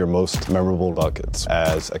to some of your most memorable buckets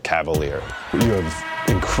as a Cavalier, you have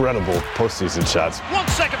incredible postseason shots. 1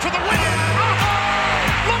 second for the win.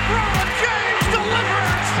 LeBron James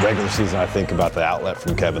delivers. Regular season, I think about the outlet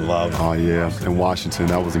from Kevin Love. Oh, yeah, in Washington,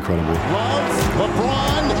 that was incredible. Love,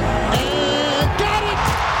 LeBron, and got it!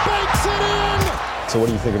 Bakes it in! So what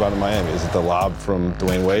do you think about in Miami? Is it the lob from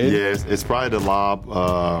Dwayne Wade? Yeah, it's probably the lob,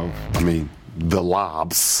 the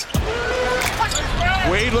lobs.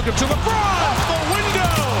 Wade looking to LeBron! Off the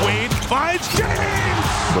window! Wade finds James!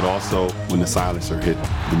 But also when the silencer hit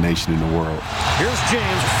the nation in the world. Here's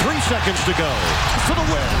James, 3 seconds to go. For the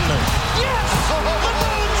win! Yes!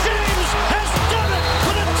 LeBron James has done it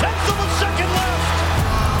with a tenth of a second left!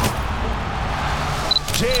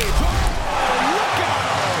 James, look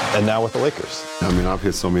out! And now with the Lakers. I mean, I've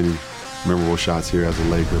hit so many memorable shots here as a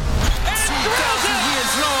Laker.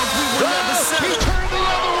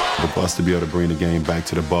 But for us to be able to bring the game back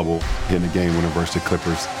to the bubble, hitting the game winner versus the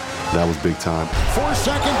Clippers, that was big time. 4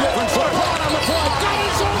 second difference. LeBron on the play. Got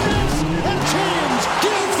his own, and James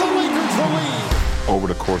gives the Lakers the lead. Over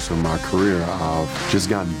the course of my career, I've just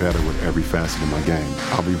gotten better with every facet of my game.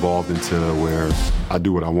 I've evolved into where I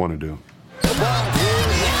do what I want to do. LeBron,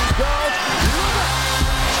 here he goes.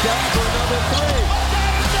 Step for another three.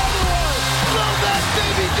 Another one. Slow that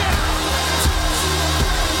baby down.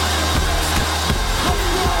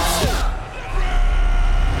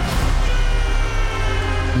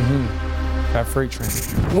 That freight train.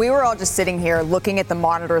 We were all just sitting here looking at the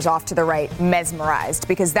monitors off to the right, mesmerized,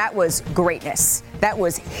 because that was greatness. That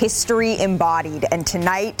was history embodied. And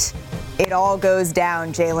tonight, it all goes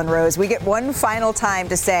down, Jalen Rose. We get one final time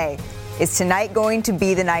to say, is tonight going to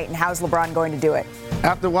be the night, and how's LeBron going to do it?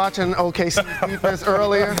 After watching OKC defense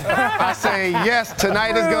earlier, I say yes,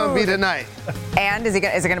 tonight is going to be the night. And is it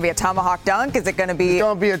going to be a tomahawk dunk? Is it going to be? It's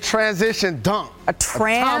going to be a transition dunk. A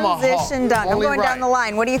transition dunk. I'm going down the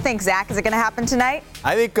line. What do you think, Zach? Is it going to happen tonight?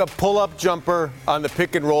 I think a pull-up jumper on the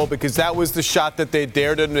pick and roll, because that was the shot that they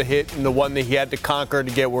dared him to hit and the one that he had to conquer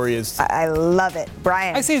to get where he is. I love it.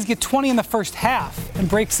 Brian. I say he's get 20 in the first half and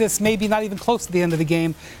breaks this maybe not even close to the end of the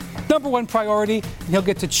game. Number one priority, and he'll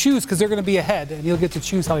get to choose because they're going to be ahead, and he'll get to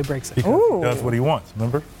choose how he breaks it. He does what he wants,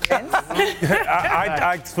 remember?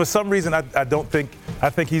 For some reason, I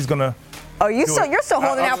think he's going to. Oh, you're still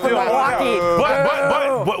holding out for Milwaukee.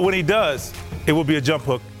 But when he does, it will be a jump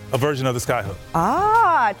hook, a version of the sky hook.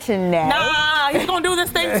 Tonight. Nah, he's going to do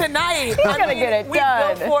this thing tonight. He's going to get it we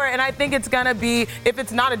done. Go for it, and I think it's going to be, if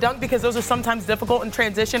it's not a dunk, because those are sometimes difficult in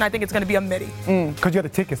transition, I think it's going to be a midi. Because you got the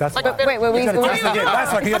tickets, that's why. Wait,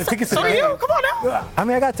 That's why you got the tickets. So do you. Come on now. I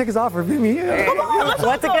mean, I got tickets offered. Come on.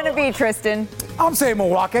 What's it going to be, Tristan? I'm saying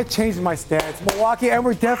Milwaukee. I changed my stance. Milwaukee, and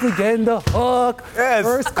we're definitely getting the hook. Yes.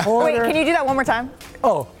 First quarter. Wait, can you do that one more time?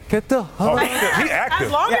 Oh, get the hook. Oh, he active.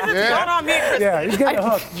 As long as it's not on me, Tristan. Yeah, he's getting the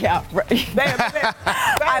hook. Yeah, right.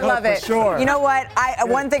 I love it. Sure. You know what?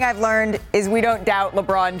 One thing I've learned is we don't doubt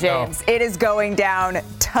LeBron James. No. It is going down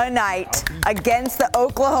tonight against the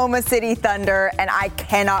Oklahoma City Thunder, and I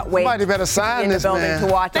cannot wait Somebody better sign in the this building man. to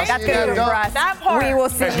watch it. That's going to be for us. That part. We will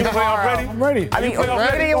see you tomorrow. I'm ready. I mean,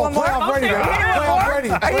 ready? You want more? I'm ready.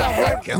 Are you ready?